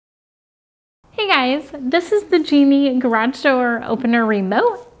Hey guys, this is the Genie garage door opener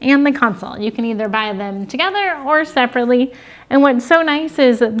remote and the console. You can either buy them together or separately. And what's so nice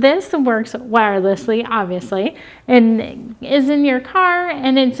is this works wirelessly, obviously, and is in your car,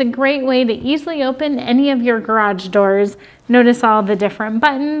 and it's a great way to easily open any of your garage doors. Notice all the different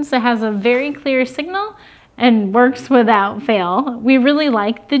buttons. It has a very clear signal and works without fail. We really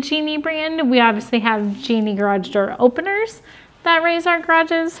like the Genie brand. We obviously have Genie garage door openers that raise our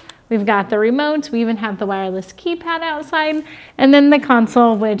garages. We've got the remotes, we even have the wireless keypad outside, and then the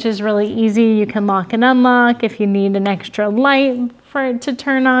console, which is really easy. You can lock and unlock if you need an extra light for it to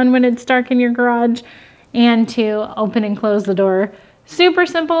turn on when it's dark in your garage, and to open and close the door. Super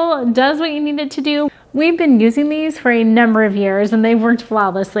simple, does what you need it to do. We've been using these for a number of years and they've worked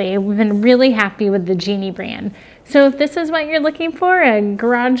flawlessly. We've been really happy with the Genie brand. So if this is what you're looking for, a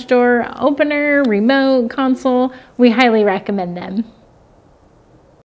garage door opener, remote, console, we highly recommend them.